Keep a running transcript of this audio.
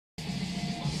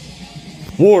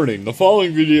Warning, the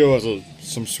following video has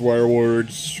some swear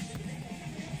words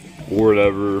or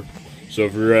whatever. So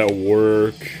if you're at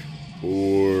work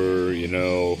or,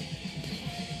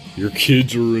 your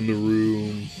kids are in the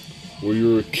room or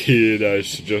you're a kid, I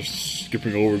suggest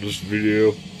skipping over this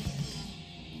video.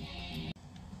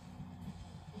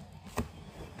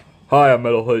 Hi, I'm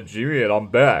Metalhead Jimmy and I'm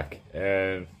back.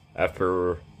 And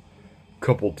after a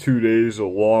couple 2 days of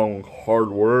long hard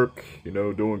work,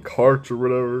 doing carts or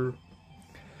whatever.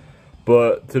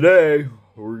 But today,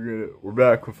 we're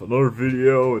back with another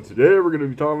video, and today we're gonna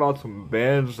be talking about some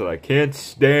bands that I can't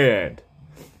stand.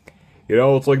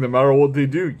 It's like no matter what they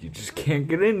do, you just can't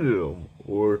get into them.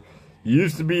 Or you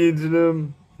used to be into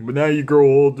them, but now you grow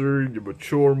older, you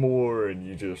mature more, and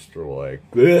you just are like,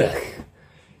 ugh.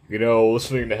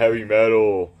 Listening to heavy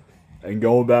metal and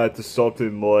going back to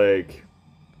something like,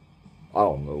 I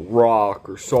don't know, rock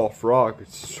or soft rock,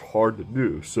 it's just hard to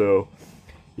do. So,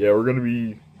 yeah, we're gonna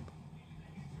be,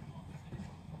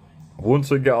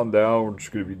 once I get on down, we're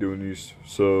just going to be doing these,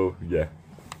 so, yeah.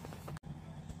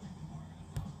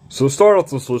 So, to start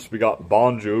off this list, we got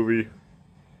Bon Jovi.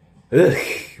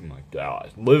 Ugh, my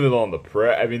God, living on the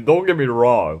don't get me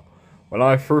wrong. When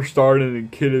I first started in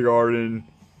kindergarten,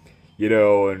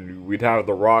 and we'd have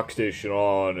the rock station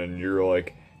on, and you're,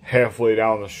 like, halfway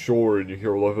down the shore, and you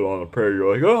hear Living on the Prairie,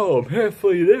 you're like, oh, I'm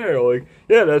halfway there, like,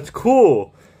 yeah, that's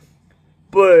cool.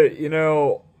 But,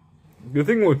 the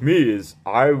thing with me is,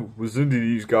 I was into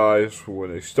these guys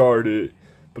when they started,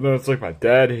 but then it's like my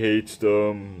dad hates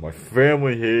them, my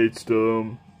family hates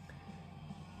them,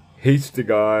 hates the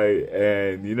guy,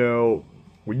 and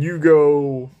when you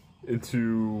go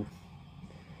into,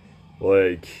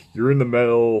 like, you're in the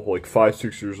metal, like 5,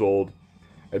 6 years old,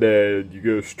 and then you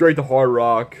go straight to hard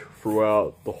rock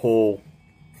throughout the whole,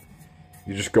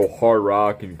 you just go hard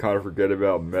rock and you kind of forget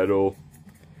about metal.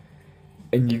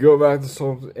 And you go back to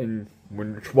something, and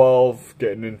when you're 12,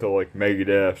 getting into like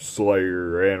Megadeth,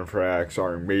 Slayer, Anthrax,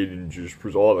 Iron Maiden, just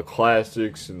all the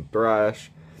classics and thrash.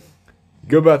 You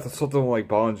go back to something like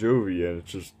Bon Jovi, and it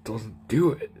just doesn't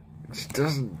do it. It just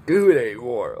doesn't do it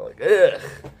anymore. Like, ugh.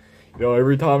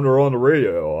 Every time they're on the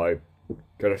radio, I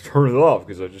gotta turn it off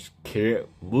because I just can't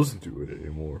listen to it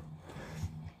anymore.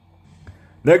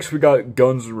 Next, we got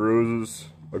Guns N' Roses.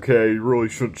 Okay, you really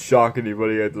shouldn't shock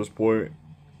anybody at this point.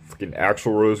 Freaking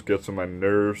Axl Rose gets on my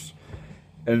nerves.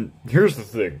 And here's the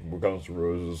thing with Guns N'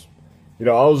 Roses. I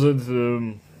was into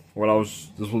them when this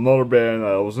was another band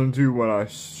I was into when I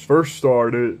first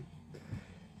started.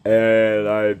 And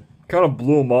I kind of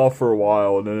blew them off for a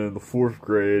while. And then in the 4th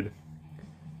grade,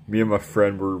 me and my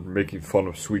friend were making fun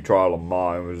of Sweet Child of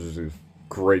Mine, which is a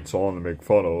great song to make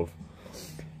fun of.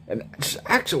 And just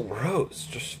Axl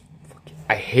Rose,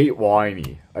 I hate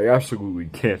whiny. I absolutely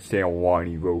can't stand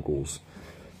whiny vocals.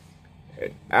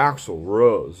 And Axl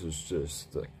Rose is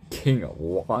just the king of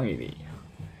whiny,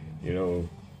 And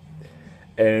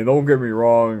don't get me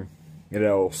wrong,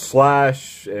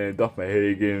 Slash and Duff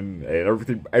Mahagan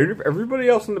and everybody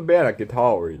else in the band I can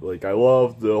tolerate. Like, I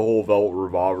love the whole Velvet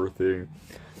Revolver thing.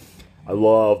 I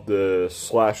love the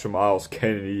Slash and Miles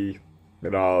Kennedy.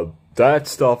 That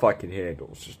stuff I can handle.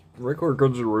 It's just regular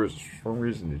Guns N' Roses. For some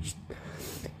reason, it just,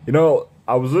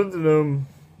 I was into them.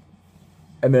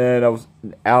 And then I was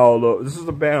out of, this is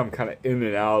a band I'm kind of in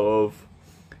and out of.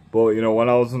 But, when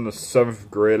I was in the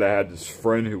 7th grade, I had this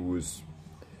friend who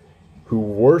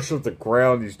worshipped the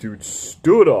ground these dudes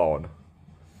stood on.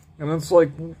 And it's like,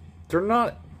 they're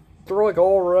like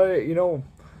alright,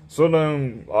 So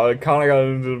then I kind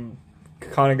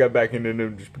of got back into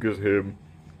them just because of him.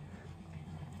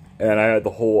 And I had the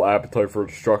whole Appetite for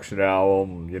Destruction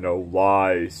album,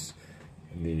 Lies,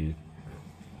 and the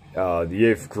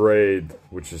 8th grade,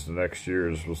 which is the next year,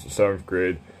 this was the 7th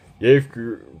grade. The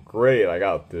 8th grade, I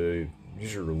got the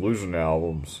Use Your Illusion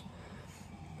albums.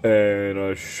 And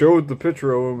I showed the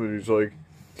picture of him, and he's like,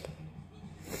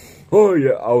 oh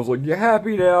yeah. I was like, you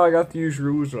happy now? I got the Use Your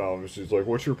Illusion albums. He's like,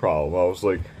 what's your problem? I was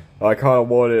like, I kind of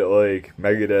wanted, like,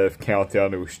 Megadeth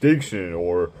Countdown to Extinction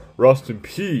or Rust in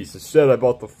Peace. Instead, I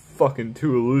bought the fucking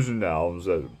 2 Illusion albums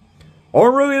that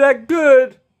aren't really that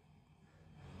good.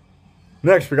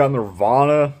 Next, we got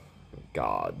Nirvana.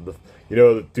 God, the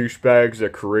douchebags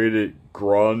that created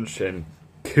grunge and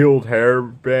killed hair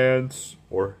bands,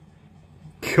 or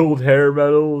killed hair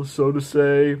metal, so to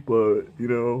say. But,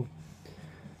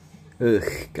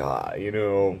 God,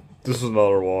 this is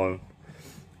another one.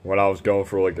 When I was going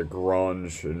for, like, the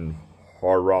grunge and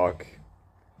hard rock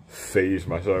phase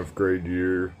my 7th grade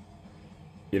year,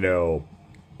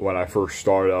 when I first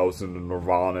started, I was into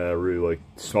Nirvana. I really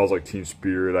Smells Like Teen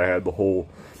Spirit. I had the whole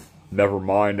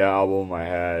Nevermind album. I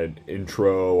had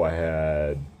Intro. I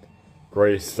had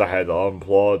Grace, I had to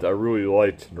unplug. I really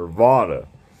liked Nirvana.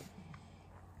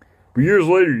 But years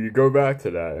later, you go back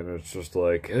to that, and it's just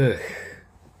like, ugh.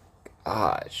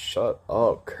 God, shut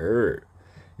up, Kurt.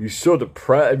 You're so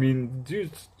depressed. I mean,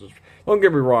 dude, don't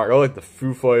get me wrong. I like the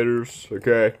Foo Fighters,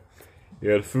 okay?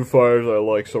 Yeah, the Foo Fighters, I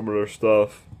like some of their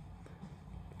stuff.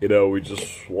 You know, we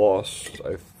just lost,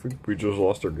 I think we just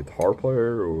lost our guitar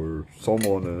player or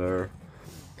someone in there.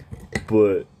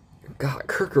 But, God,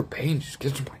 Kurt Cobain just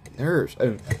gets on my nerves.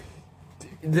 And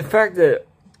the fact that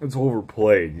it's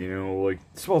overplayed, you know, like,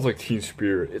 it Smells Like Teen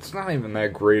Spirit. It's not even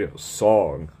that great of a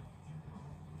song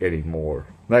anymore.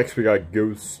 Next, we got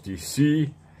Ghost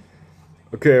DC.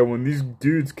 Okay, when these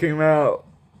dudes came out,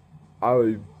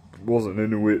 I wasn't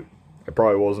into it. I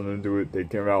probably wasn't into it. They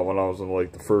came out when I was in,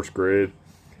 like, the 1st grade.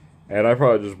 And I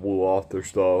probably just blew off their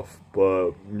stuff.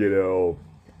 But, you know,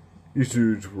 these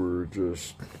dudes were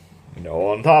just, you know,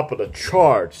 on top of the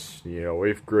charts. You know,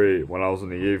 8th grade. When I was in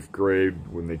the 8th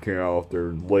grade, when they came out with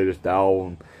their latest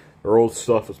album, their old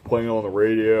stuff was playing on the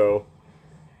radio.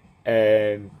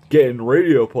 And getting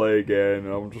radio play again.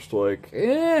 And I'm just like,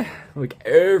 like,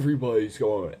 everybody's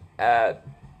going at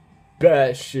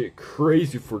batshit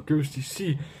crazy for Ghost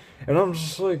DC. And I'm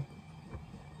just like,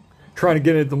 trying to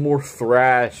get into more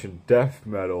thrash and death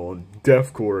metal and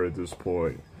deathcore at this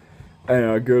point. And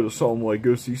I go to something like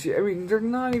Ghost DC. I mean, they're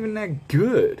not even that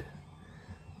good.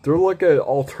 They're like an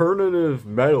alternative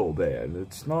metal band.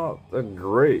 It's not that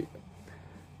great.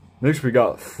 Next, we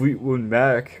got Fleetwood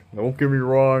Mac. Don't get me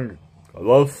wrong, I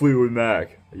love Fleetwood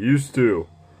Mac. I used to.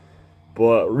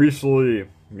 But recently,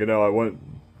 you know, I went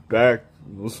back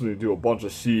listening to a bunch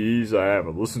of CDs I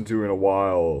haven't listened to in a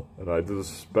while. And I did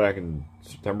this back in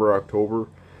September, October.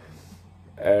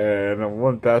 And I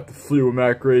went back to Fleetwood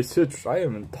Mac Greatest Hits. I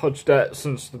haven't touched that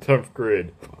since the 10th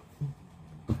grade.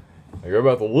 I go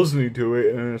back to listening to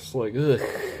it, and it's like, ugh.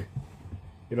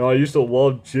 You know, I used to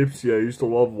love Gypsy. I used to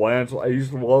love Lance. I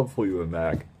used to love Fleetwood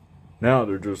Mac. Now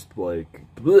they're just like,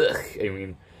 ugh. I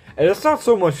mean, and it's not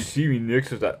so much Stevie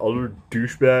Nicks as that other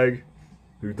douchebag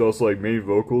who does like main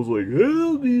vocals, like,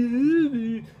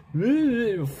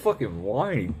 fucking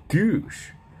whiny douche.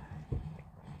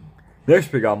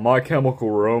 Next, we got My Chemical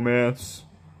Romance.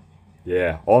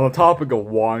 Yeah, on the topic of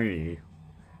whiny,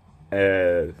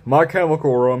 My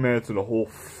Chemical Romance and the whole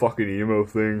fucking emo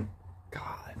thing.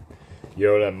 God, you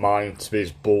know, that mind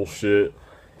space bullshit.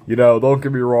 You know, don't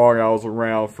get me wrong, I was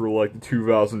around for like the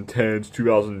 2010s,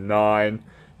 2009,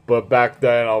 but back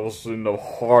then I was into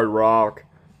hard rock.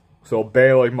 So a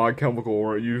band like My Chemical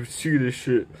Romance, you see this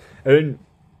shit. And then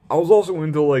I was also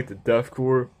into like the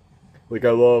deathcore. Like,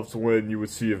 I loved when you would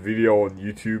see a video on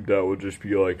YouTube that would just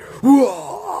be like,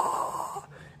 whoa!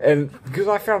 And because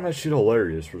I found that shit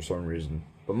hilarious for some reason.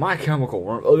 But My Chemical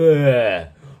Romance,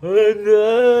 okay.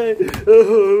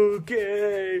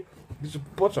 There's a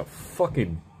bunch of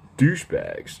fucking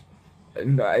douchebags.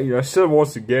 And I said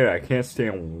once again, I can't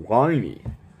stand whiny.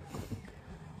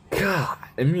 God,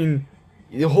 I mean,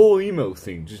 the whole emo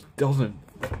thing just doesn't,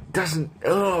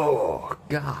 oh,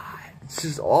 God. It's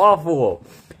just awful.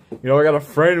 You know, I got a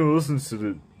friend who listens to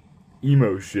the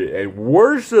emo shit and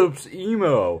worships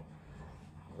emo.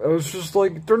 I was just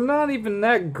like, they're not even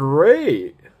that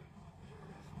great.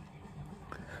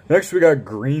 Next, we got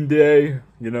Green Day.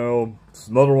 You know, it's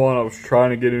another one I was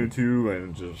trying to get into,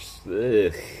 and just,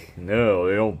 no,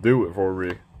 they don't do it for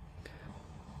me.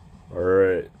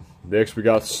 Alright. Next, we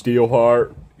got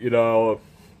Steelheart. You know,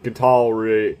 can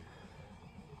tolerate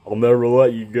I'll Never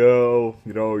Let You Go.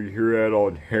 You know, you hear that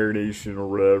on Hair Nation or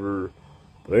whatever.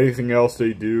 But anything else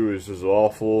they do is just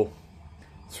awful.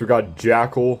 So we got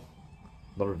Jackal.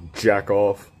 Another jack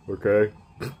off, okay?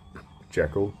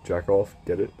 Jackal, jack off,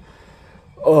 get it?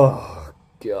 Oh,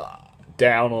 God.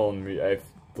 Down on me. I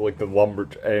like the lumber.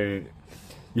 And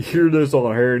you hear this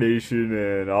on Hair Nation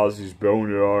and Ozzy's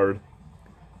Boneyard.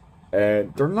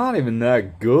 And they're not even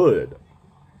that good.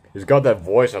 He's got that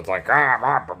voice that's like, who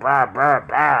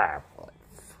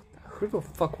the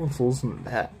fuck wants to listen to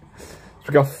that? So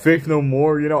we got Faith No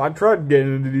More. You know, I tried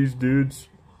getting into these dudes,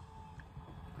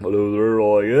 but they're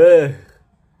like, eh.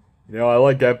 You know, I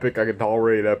like Epic. I can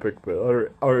tolerate Epic, but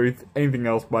anything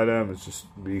else by them is just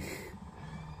me.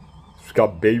 It's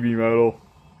got Baby Metal.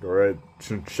 Alright,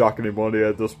 shouldn't shock anybody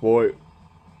at this point.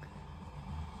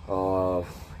 You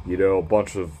know, a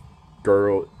bunch of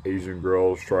Asian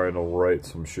girls trying to write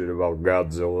some shit about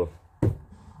Godzilla. I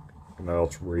know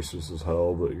it's racist as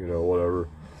hell, but you know, whatever.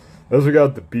 As we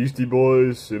got the Beastie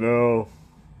Boys, you know.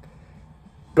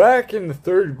 Back in the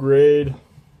 3rd grade,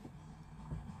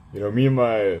 you know, me and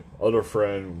my other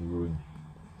friend would,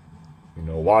 you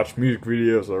know, watch music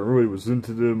videos. I really was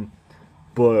into them.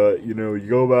 But, you know, you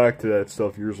go back to that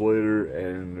stuff years later,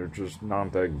 and they're just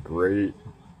not that great.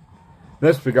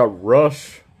 Next, we got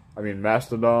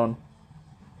Mastodon.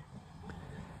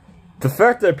 The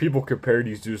fact that people compare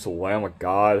these dudes to Lamb of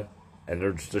God, and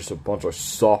they're just a bunch of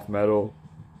soft metal.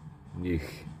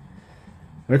 Eek.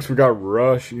 Next, we got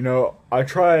Rush. You know, I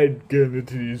tried getting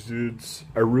into these dudes.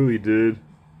 I really did.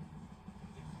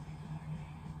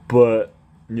 But,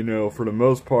 you know, for the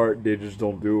most part, they just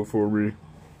don't do it for me.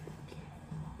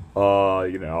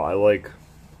 You know,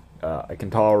 I can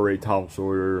tolerate Tom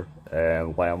Sawyer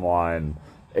and Landline.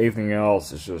 Anything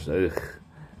else is just, ugh.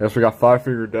 Next, we got Five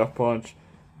Finger Death Punch.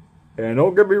 And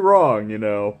don't get me wrong, you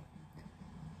know,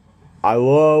 I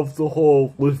love the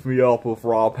whole Lift Me Up with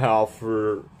Rob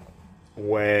Halford.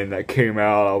 When that came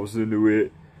out, I was into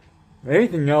it.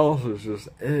 Anything else is just,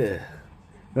 eh.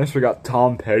 Next, we got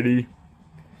Tom Petty.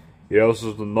 You know, this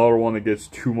is another one that gets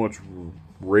too much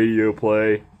radio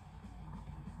play.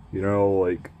 You know,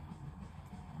 like,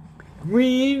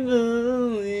 you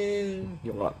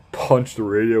want to punch the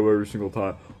radio every single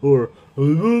time. Or,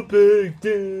 like,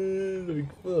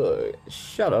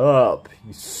 shut up.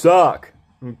 You suck.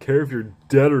 I don't care if you're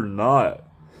dead or not.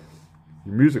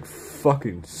 Your music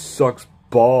fucking sucks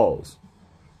balls.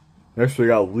 Next we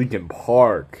got Linkin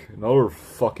Park. Another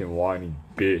fucking whiny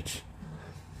bitch.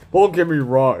 Don't get me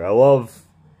wrong, I love,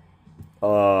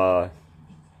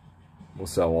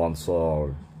 what's that one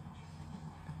song?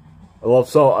 I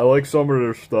like some of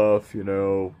their stuff, you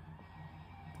know.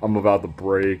 I'm About to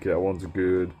Break, that one's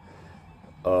good.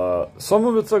 Some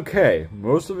of it's okay.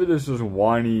 Most of it is just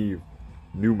whiny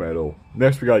new metal.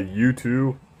 Next we got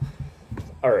U2.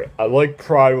 Alright, I like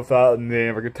Pride without a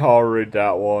name. I can tolerate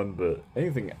that one, but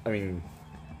anything, I mean,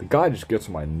 the guy just gets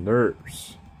on my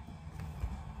nerves.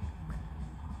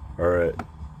 Alright,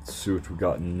 let's see what we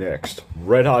got next.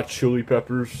 Red Hot Chili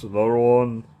Peppers, another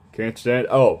one. Can't stand.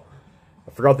 Oh,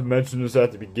 I forgot to mention this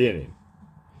at the beginning.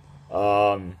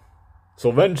 So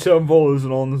Avenged Sevenfold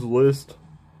isn't on this list,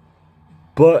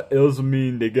 but it doesn't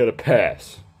mean they get a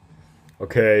pass.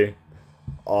 Okay?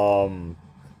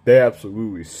 They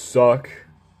absolutely suck.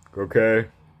 Okay?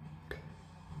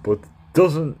 But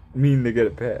doesn't mean they get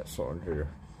a pass on here.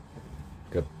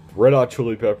 Got Red Hot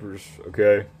Chili Peppers,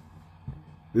 okay?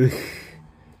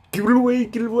 Give it away,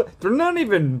 give it away. They're not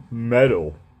even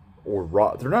metal or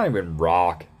rock. They're not even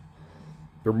rock.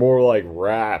 They're more like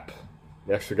rap.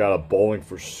 They actually got a Bowling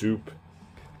for Soup.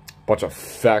 Bunch of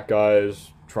fat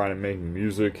guys trying to make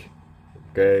music.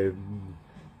 Okay?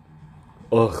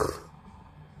 Ugh.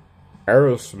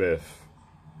 Aerosmith.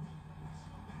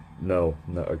 No,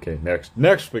 okay,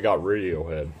 next we got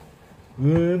Radiohead.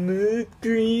 I'm a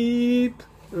creep,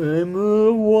 I'm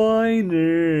a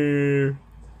whiner.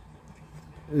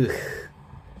 Ugh.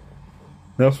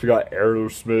 Next we got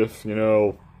Aerosmith, you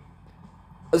know.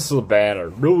 This is a band I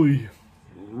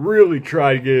really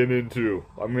tried getting into.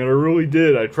 I mean, I really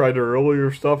did. I tried their earlier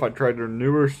stuff, I tried their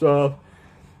newer stuff.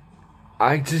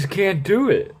 I just can't do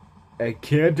it. I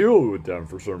can't do it with them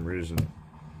for some reason.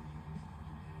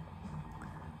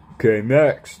 Okay,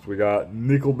 next, we got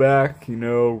Nickelback, you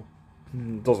know,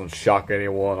 it doesn't shock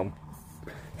anyone. I'm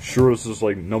sure this is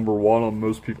like #1 on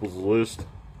most people's list.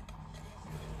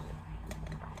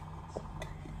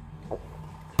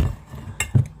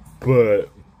 But,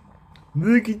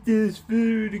 look at this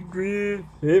photograph,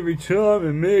 every time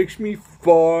it makes me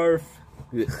farf.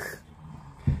 Ugh.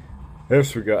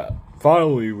 Next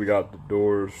finally we got The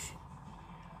Doors.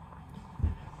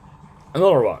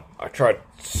 Another one, I tried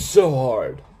so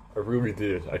hard. I really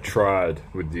did. I tried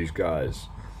with these guys.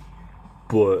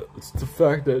 But it's the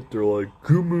fact that they're like,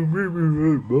 come on,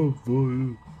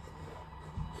 baby,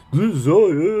 this is all,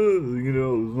 you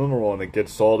know, there's another one that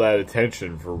gets all that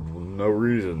attention for no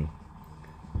reason.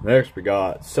 Next we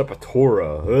got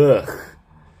Sepultura. Ugh.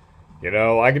 You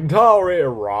know, I can tolerate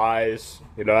Arise.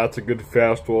 You know, that's a good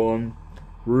fast one.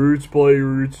 Roots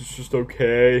is just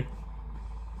okay.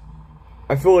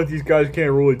 I feel like these guys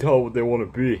can't really tell what they want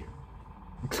to be.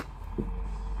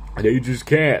 They just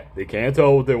can't. They can't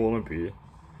tell what they want to be.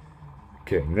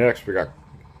 Okay, next we got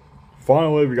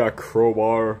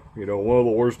Crowbar. You know, one of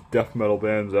the worst death metal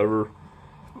bands ever.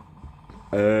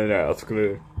 And yeah, that's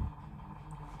gonna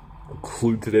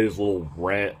conclude today's little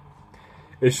rant.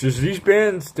 It's just these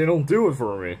bands, they don't do it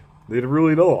for me. They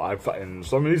really don't. And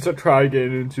some of these I tried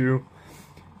getting into.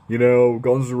 You know,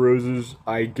 Guns N' Roses,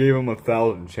 I gave them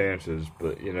 1,000 chances,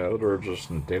 but you know,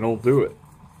 they don't do it.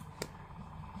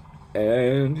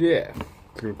 And yeah,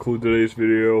 to conclude today's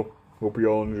video, hope you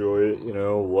all enjoy it. You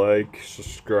know, like,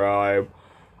 subscribe,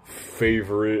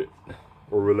 favorite,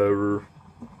 or whatever.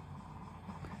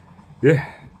 Yeah.